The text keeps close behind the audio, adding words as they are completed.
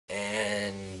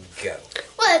Go.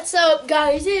 What's up,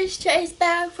 guys? It's Chase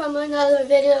back from another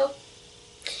video.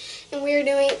 And we're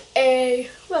doing a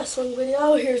wrestling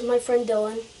video. Here's my friend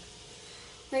Dylan.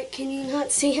 Wait, can you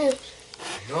not see him?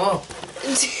 No.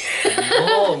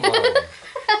 No, man.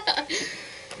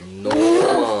 No,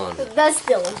 man. That's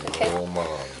Dylan, okay? No, man.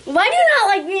 Why do you not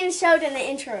like being showed in the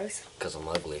intros? Because I'm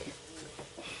ugly.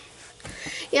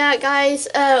 Yeah, guys,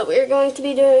 we're going to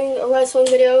be doing a wrestling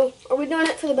video. Are we doing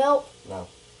it for the belt? No.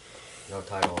 No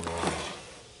title on the line.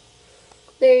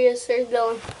 There he is. There's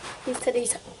Dylan. He said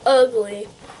he's ugly.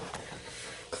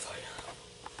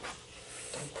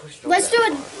 Don't push Let's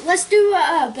do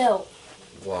a belt.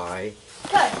 Why?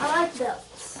 Good. I like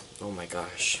belts. Oh my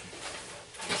gosh.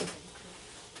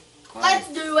 Let's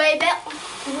do a belt.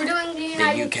 We're doing the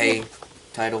United The UK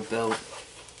title belt.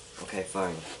 Okay,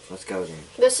 fine. Let's go then.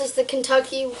 This is the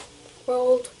Kentucky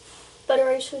World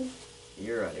Federation.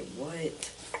 You're at it. What?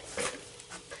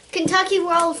 Kentucky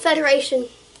World Federation.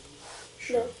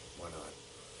 Sure. No. Why not?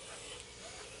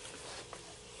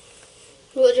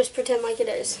 We'll just pretend like it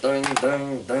is. Ding,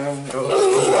 ding, ding.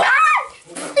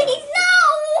 Please, no!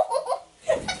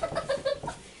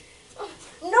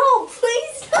 No,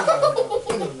 please, no!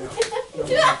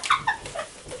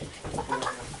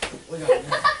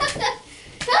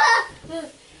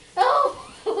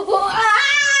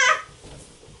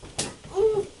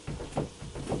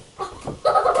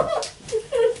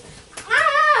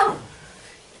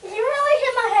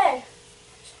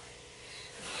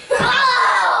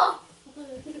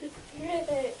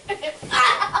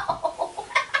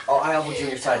 Oh, I elbowed you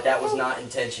on your side. That was not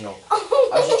intentional. I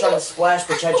was just trying to splash,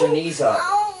 but you had your knees up.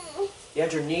 You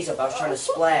had your knees up. I was trying to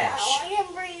splash. I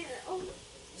can't breathe.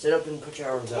 Sit up and put your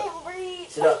arms I up. can't breathe.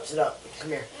 Sit up, sit up. Come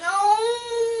here. No.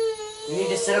 You need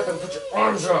to sit up and put your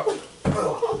arms up.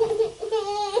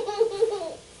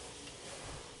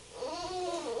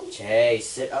 Chase,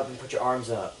 sit up and put your arms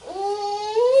up.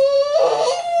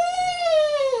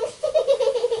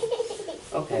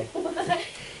 Okay.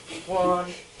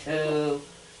 1, 2.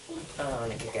 Oh,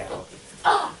 and a kick out.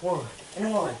 1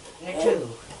 and 1 and a 2.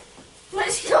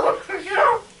 Let's go.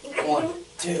 1,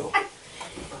 2.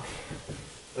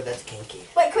 But that's kinky.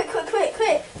 Wait, quick. Quit,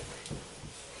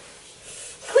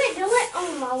 Dylan.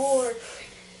 Oh, my Lord.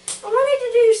 I wanted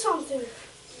to do something.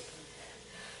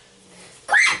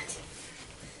 Quit!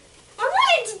 I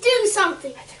wanted to do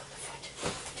something. I tickled the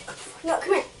foot. No,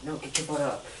 come here. No, get your butt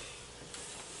up.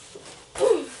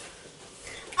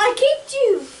 I kicked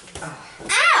you.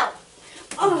 Ow!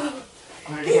 Oh.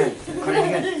 Cut it again. Cut it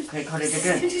again. Okay, cut it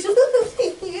again.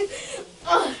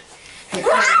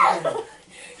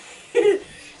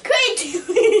 Quit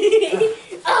doing it.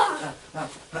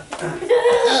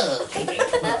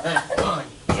 1,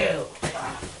 2.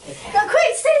 No,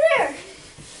 quit, stay there.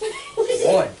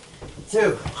 1,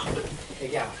 2.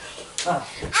 Kick out. Ow,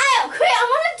 quit, I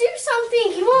want to do something.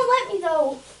 He won't let me though.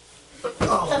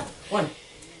 Oh. 1,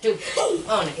 2.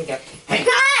 Oh, and a kick out. Hey.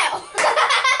 Ow!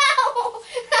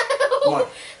 Come on.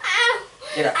 Ow!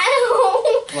 Get up.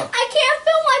 Ow! Come on. I can't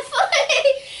feel my foot.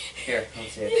 Here, let me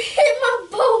see It it. hit my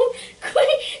bone. Quit.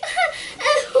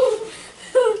 Ow!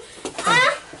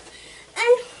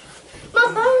 Ow! My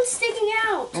bone's sticking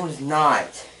out. No, it's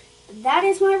not. That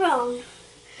is my bone.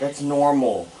 That's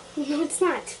normal. No, it's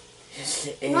not. Yes,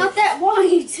 it is. Not that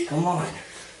wide. Come on.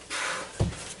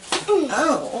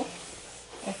 Oh.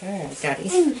 That hurts, Daddy.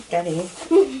 Daddy,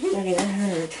 that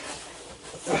hurt.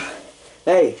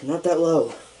 Hey, not that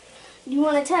low. You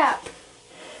want to tap?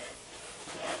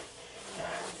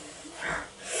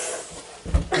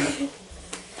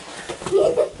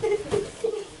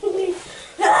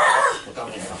 Look up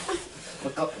now.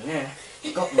 Look up in there.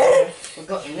 Look up in there.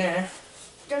 Look up in there.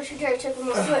 Don't you dare tap on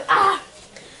my foot. Ah!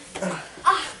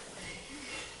 Ah!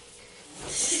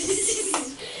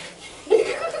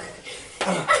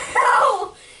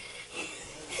 Ow!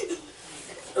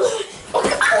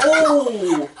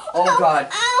 Oh! Oh, God.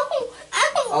 Ow!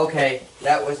 Ow! Okay,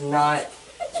 that was not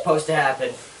supposed to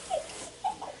happen.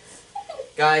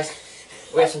 Guys,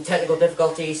 we have some technical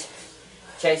difficulties.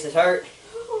 Chase is hurt.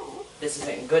 This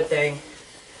isn't a good thing.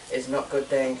 It's not a good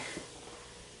thing.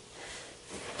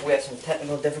 We have some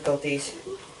technical difficulties.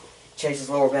 Chase's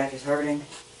lower back is hurting.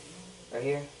 Right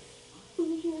here.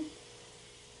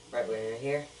 Right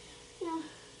here. Yeah.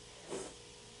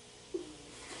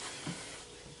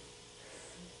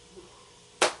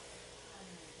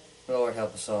 Lord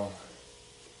help us all.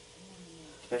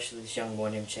 Especially this young boy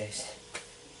named Chase.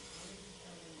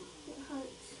 It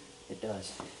hurts. It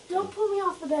does. Don't pull me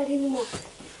off the bed anymore.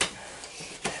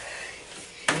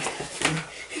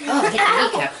 Oh, hit the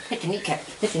kneecap. Hit the kneecap.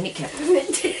 Hit the kneecap.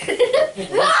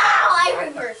 Wow, I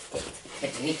reversed it.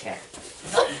 Hit the kneecap.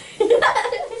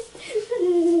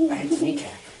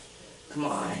 Come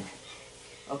on.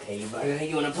 Okay,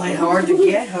 you wanna play hard to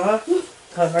get, huh?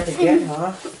 Play hard to get,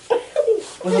 huh?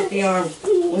 Lift up the arms.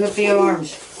 Lift up the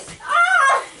arms.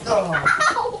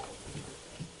 Oh.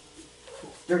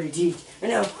 Dirty teeth.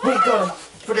 And now, hey, go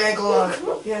for the ankle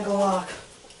lock. The ankle lock.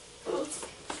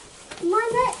 My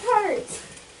neck hurts.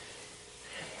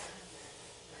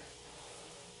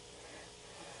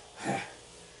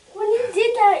 When you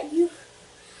did that,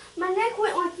 my neck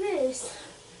went like this.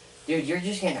 Dude, you're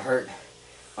just getting hurt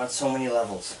on so many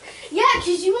levels. Yeah,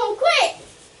 because you won't quit.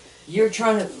 You're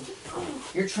trying to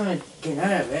get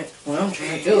out of it when I'm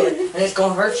trying to do it, and it's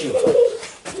gonna hurt you.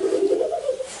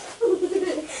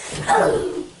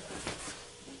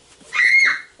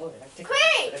 Oh, did I tickle?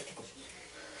 Quit! Did I tickle you?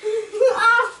 You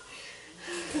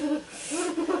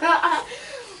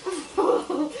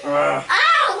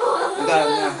got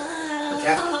it now.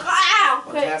 Tap. Ow!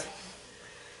 One tap.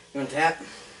 You want to tap?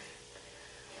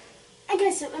 I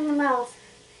got something in my mouth.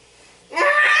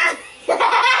 tap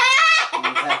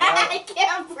out? I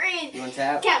can't breathe. You want to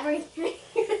tap? Can't breathe.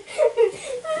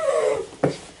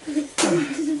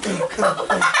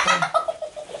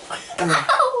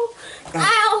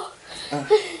 Ow! I'm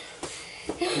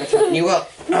gonna toughen you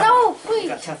up. No, I please.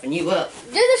 gotta toughen you up.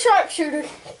 Do the sharpshooter.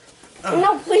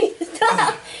 No, please.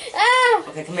 Stop. Ah.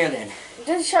 Okay, come here then. Do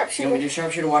the You want me sharpshooter. to do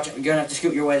sharpshooter? Watch it. You're gonna have to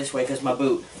scoot your way this way because my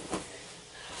boot.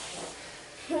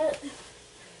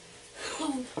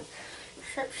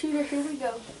 Sharpshooter, here we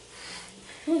go.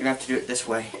 You're gonna have to do it this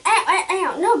way. Ow, ow,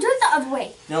 ow. No, do it the other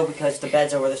way. No, because the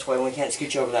bed's over this way and we can't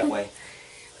scoot you over that way.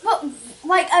 But,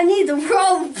 like, I need the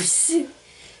ropes.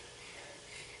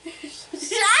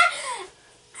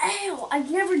 Ow,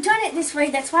 I've never done it this way.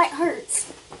 That's why it hurts.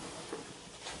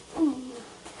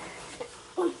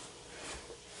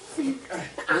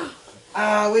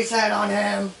 We sat on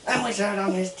him, and we sat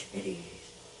on his titties.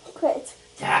 Quit.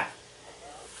 Tap.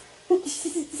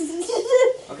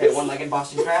 Okay, one-legged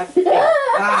Boston crab.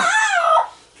 Ah.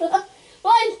 1,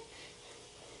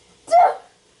 2.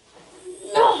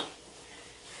 No.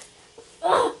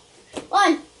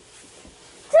 1,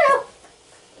 2,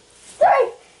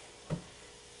 3.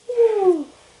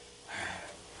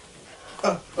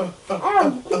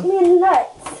 Ow, me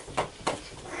nuts.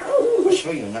 I'll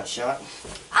show you a nut shot.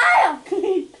 Ow.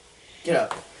 Get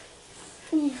up.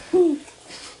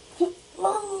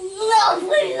 No,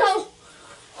 please no.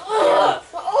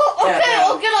 Okay, Tap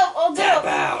I'll get up. I'll get Tap up.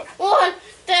 out. 1,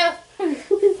 2.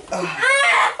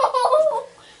 Ow.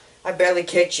 I barely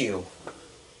kicked you.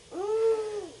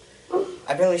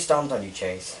 I barely stomped on you,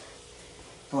 Chase.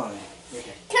 Come on, man. You're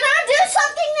good. Can I do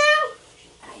something now?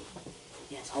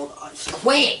 Yes, hold on. Just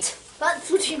quit!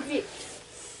 That's what you get.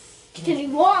 Can you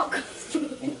walk?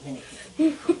 Minute.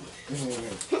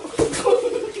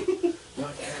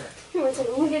 Not there. Here, 1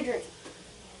 second. Let me get a drink.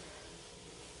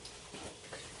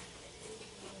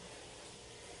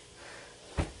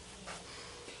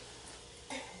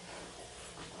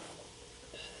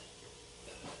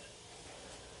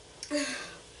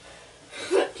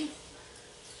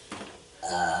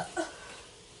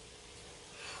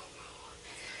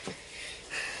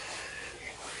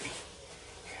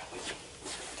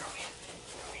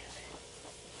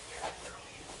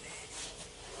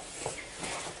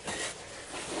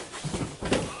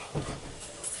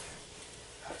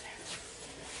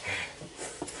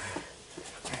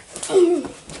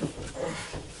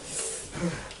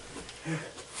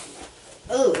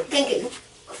 Oh, thank you.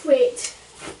 Quit.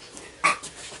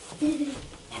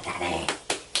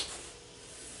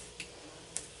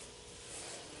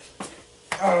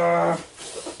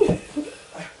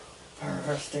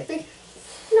 Stick.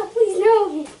 No, please,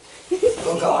 no.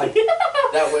 Oh God,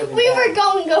 that would have been We bad. were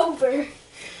going over.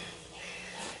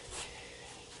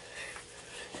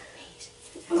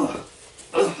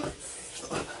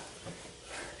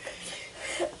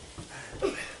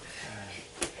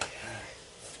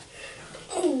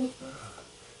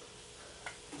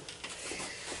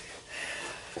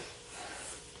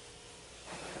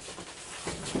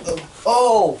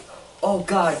 Oh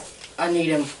God, I need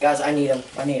him, guys. I need him.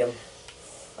 I need him.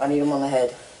 I need him on the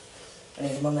head. I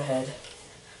need him on the head.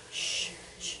 Shh,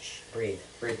 shh, shh. Breathe,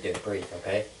 breathe, dude. Breathe,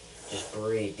 okay? Just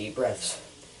breathe. Deep breaths.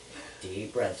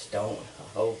 Deep breaths. Don't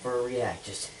overreact.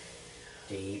 Just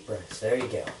deep breaths. There you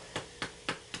go.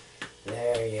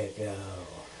 There you go.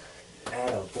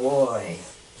 Atta boy.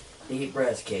 Deep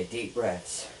breaths, kid. Deep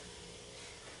breaths.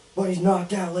 But he's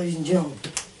knocked out, ladies and gentlemen.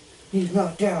 He's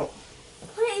knocked out.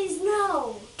 Please,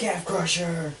 no. Calf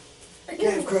crusher.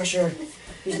 Calf crusher.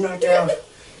 He's knocked out.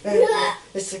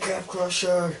 It's the calf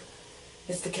crusher.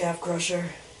 It's the calf crusher.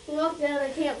 Knocked out, I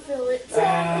can't feel it.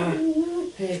 Ah,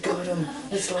 he's got him.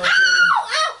 It's locked Ow, in.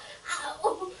 ow,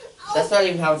 ow, ow. That's That's not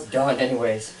even how it's done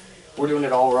anyways. We're doing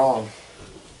it all wrong.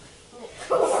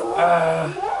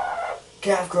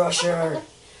 Calf crusher.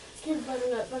 Here's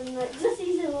butternut. Just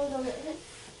easy a little bit.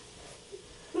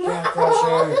 Calf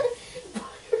crusher.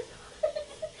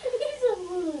 He's a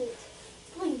little bit.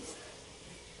 Please.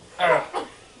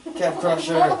 Calf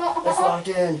crusher. It's locked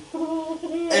in.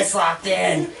 It's locked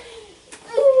in.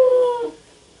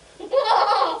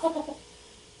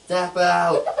 Tap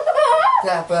out.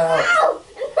 Tap out. Ow!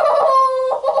 No!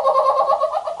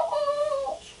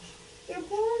 You're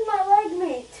pulling my leg,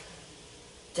 mate.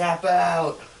 Tap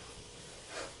out.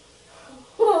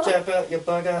 Tap out, you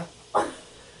bugger.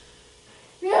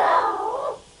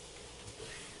 No!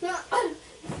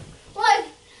 1,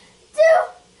 2,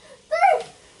 3.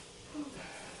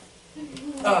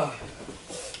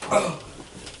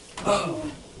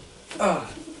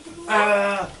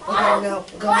 Okay, no,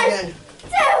 go again. 2,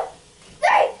 3.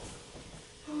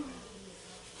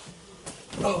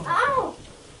 Ow!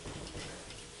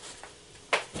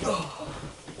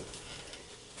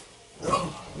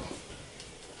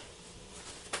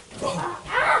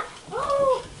 Ah!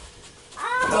 Oh!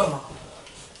 Ow!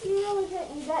 You really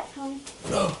hit me that time.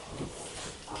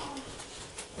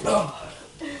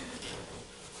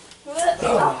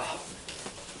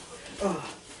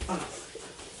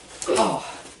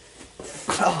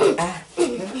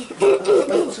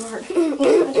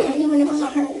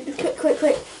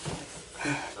 Quick.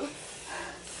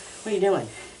 What are you doing?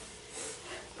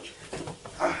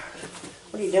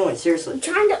 What are you doing? Seriously. I'm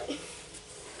trying to.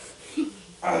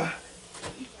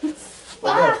 Let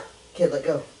go. Kid, let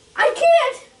go. I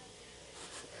can't!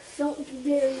 Don't be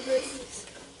very racist.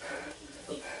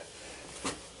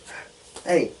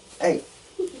 Hey.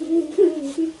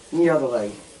 The other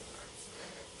leg.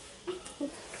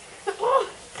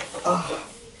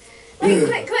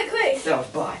 Hey, quick. That was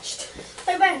botched.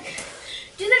 Right back.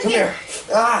 Do that Come again. here.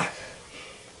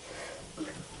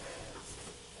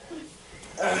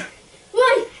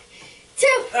 1, 2.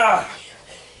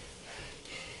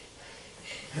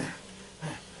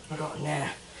 We got it now.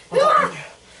 Ah!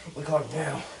 We got it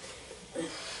now.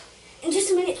 In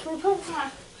just a minute, can we put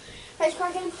race car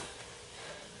again?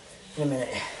 In a minute.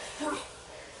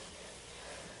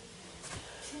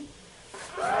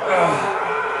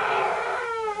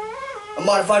 A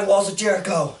modified Walls of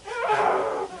Jericho.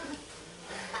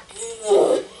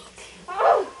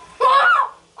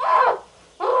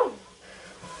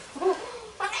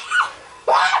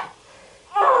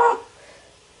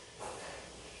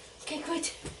 Okay,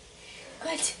 quit.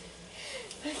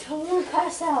 I'm gonna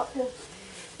pass out.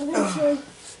 Eventually.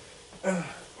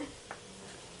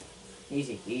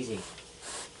 Easy.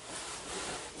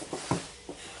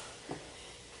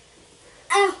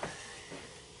 Ow!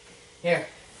 Here.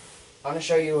 I want to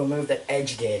show you a move that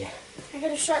Edge did. I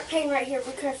got a sharp pain right here.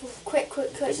 Be careful. Quick.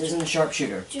 This isn't a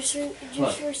sharpshooter. Just Look.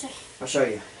 for a second. I'll show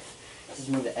you. This is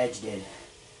a move that Edge did.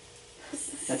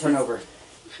 Now turn over.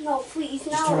 No, please,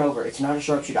 no. Just turn over. It's not a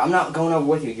sharpshooter. I'm not going over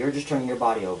with you. You're just turning your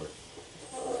body over.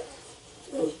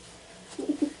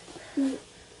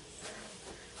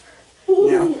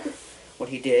 Now, what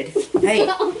he did. Hey,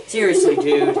 seriously,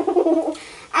 dude.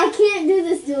 I can't do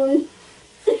this, Dylan.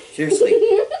 Seriously.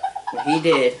 What he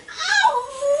did.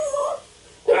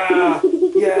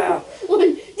 Yeah.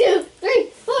 1, 2, 3,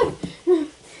 4.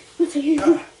 What's it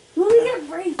here? Let me get a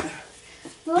break.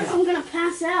 Otherwise, I'm gonna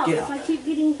pass out Get if up. I keep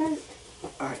getting hurt.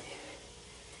 Alright.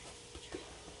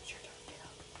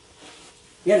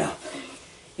 Get up.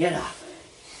 Get up.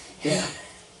 Get out.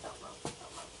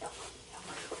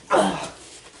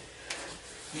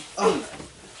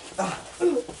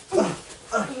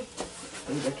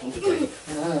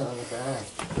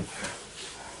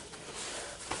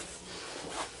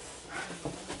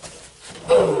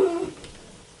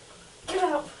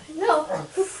 No.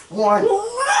 1,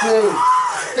 2,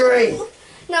 3.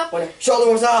 No. When the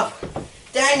shoulder was up.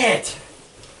 Dang it.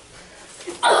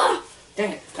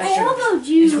 Dang it. I elbowed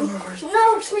you.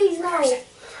 No, please, no.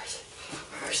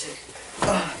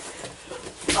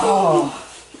 Oh,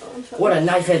 what a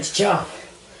knife edge chop.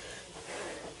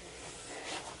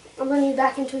 I'm bringing you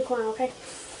back into the corner, okay?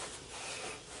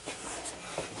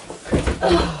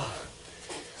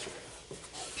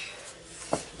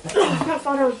 Don't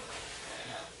fall down.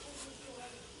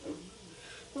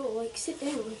 Oh, like, sit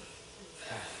down.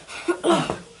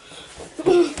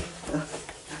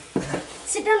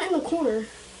 Sit down in the corner.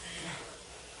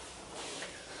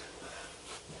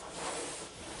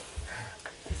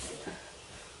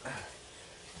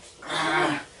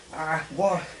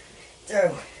 One,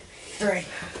 two, three.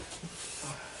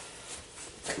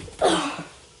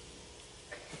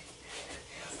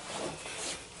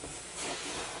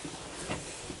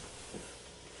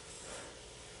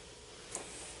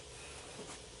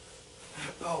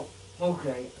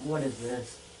 Okay, what is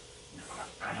this?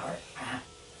 Not hard.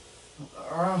 Not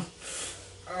hard.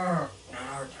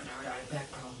 I have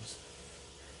back problems.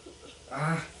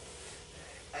 No.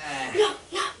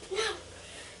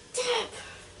 Tap.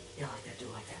 Yeah, like that. Do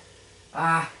it like that.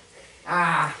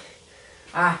 Aye.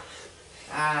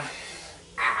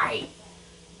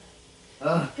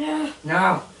 Yeah.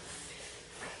 No.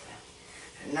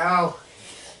 No.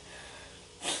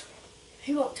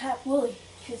 He won't tap, will he?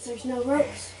 Because there's no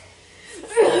ropes.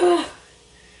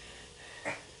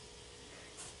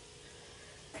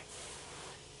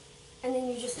 And then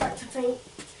you just start to faint.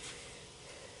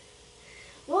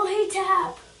 Will he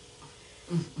tap?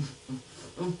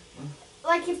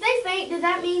 Like, if they faint, does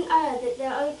that mean that the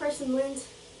other person wins?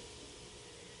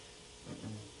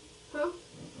 Huh?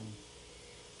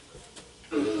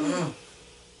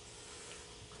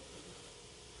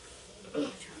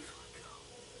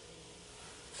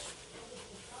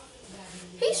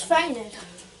 He's fainted.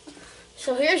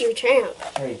 So here's your champ.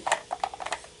 Hey,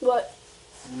 What?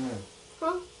 come here.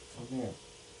 Huh? Come here.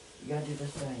 You gotta do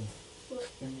this thing. What?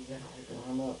 You gotta hold the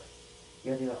arm up.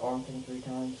 You gotta do that arm thing 3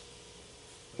 times.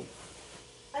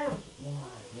 I don't. Why?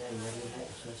 Yeah, you gotta do that.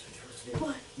 So that's what you're supposed to do.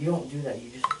 What? You don't do that. You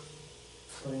just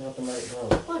put it up and let it go.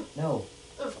 What? No.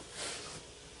 Oh.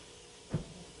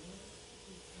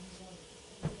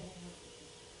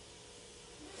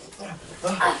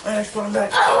 Next one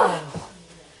back.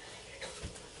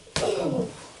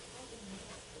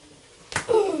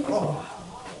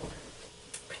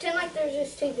 Pretend like there's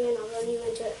this TV and I'll run you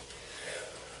into it.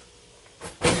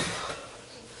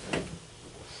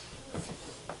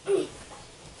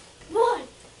 One,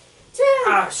 two.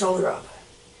 Shoulder up.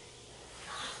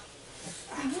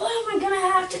 What am I gonna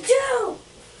have to do?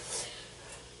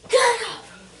 Get up.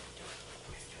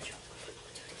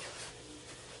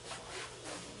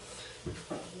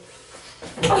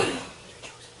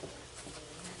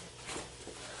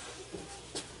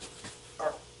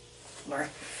 Mark.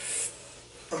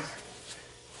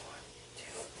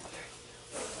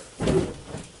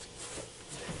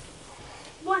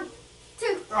 1, 2.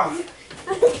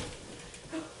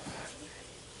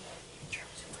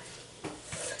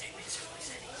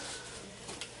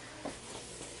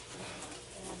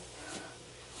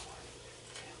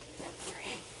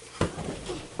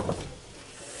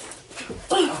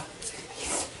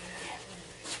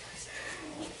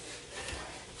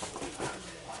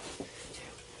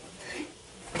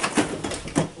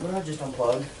 What did I just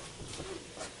unplug?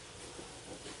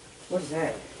 What is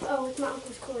that? Oh, it's my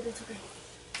uncle's cord. It's okay.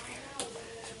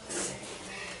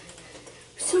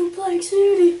 Suplex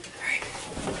City.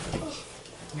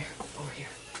 Come here. Over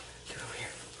here. Do it over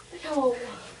here. No. Do it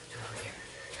over here.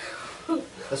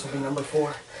 This will be number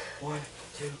 4. 1,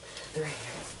 2, 3.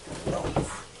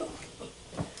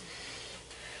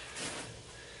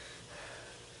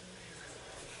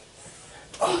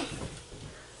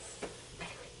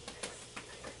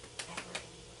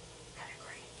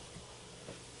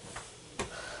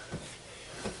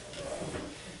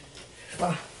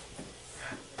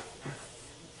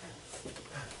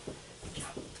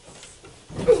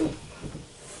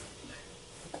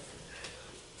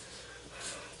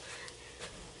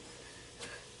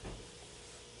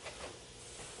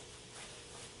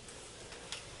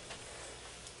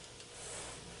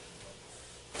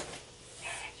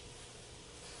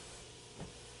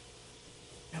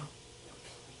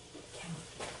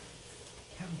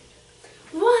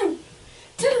 One,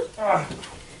 two.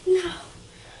 No.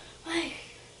 Wait.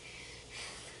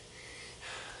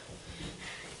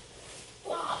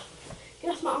 Get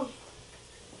off my arm.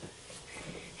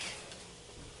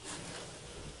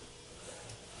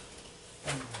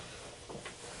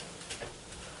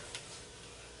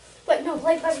 Wait, no,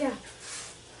 lay back down.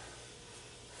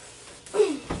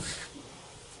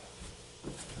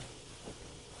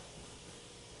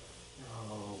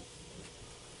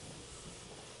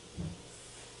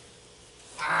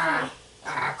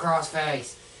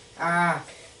 Crossface.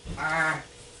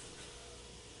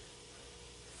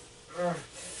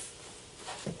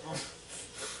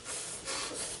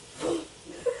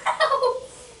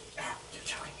 You're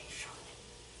choking me.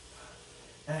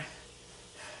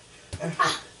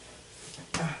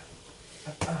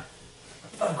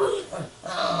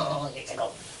 Oh, you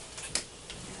tickle.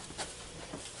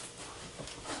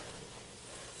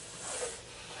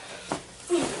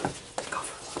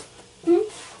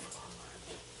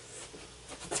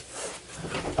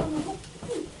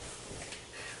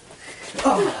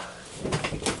 Oh.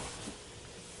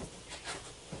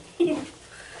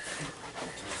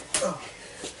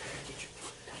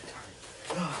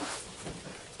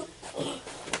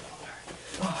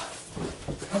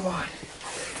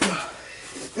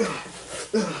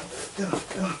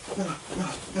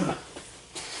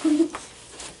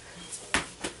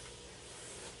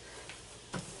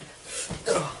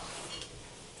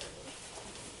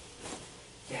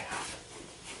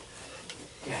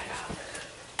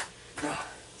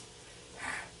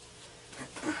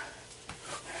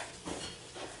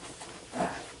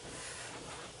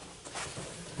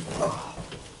 Oh.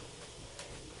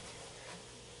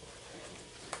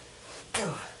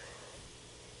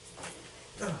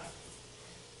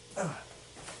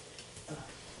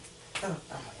 Oh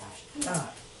my gosh.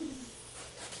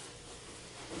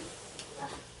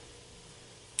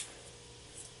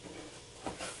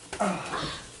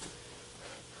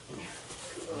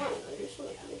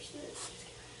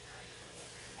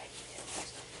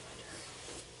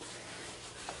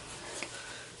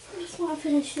 I just want to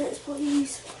finish this,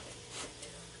 please.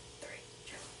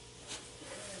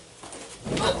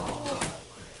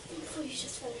 Please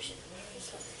just finish it.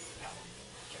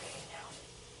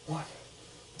 One,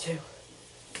 two.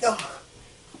 Oh.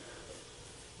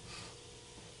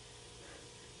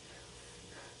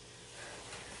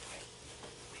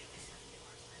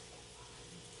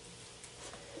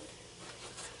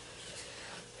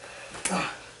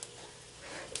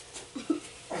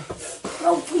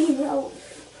 Oh, please, no.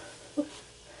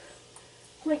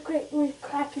 Wait,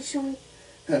 crack is showing.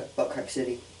 Butt Crack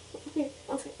City. Here,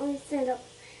 let me stand up.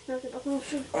 Now get up on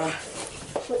the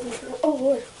oh,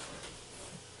 Lord.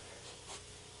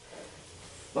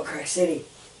 Butt Crack City.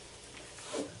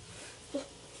 What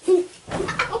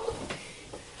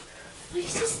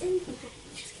is this in?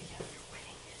 Just get out of your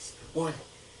wedding. Yes. 1,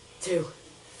 2.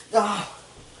 Oh.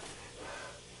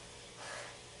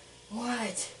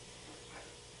 What?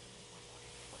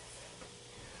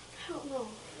 I don't know.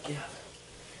 Get up.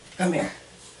 Come here.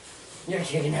 You're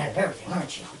kicking out of everything,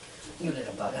 aren't you? You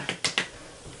little bugger.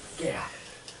 Get up.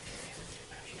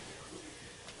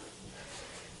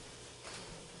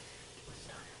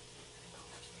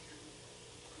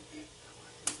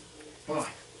 Come on.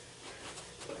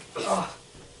 Oh. Oh.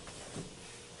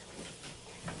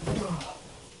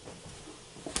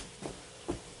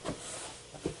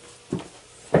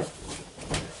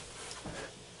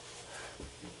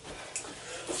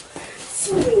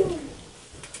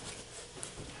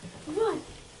 One,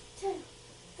 two,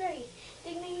 three.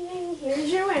 Ding, ding, ding.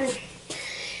 Here's your winner.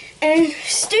 And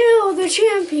still the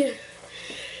champion,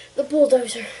 the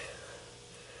bulldozer.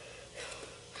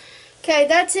 Okay,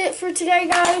 that's it for today,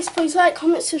 guys. Please like,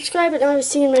 comment, subscribe, and I will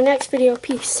see you in my next video.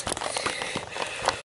 Peace.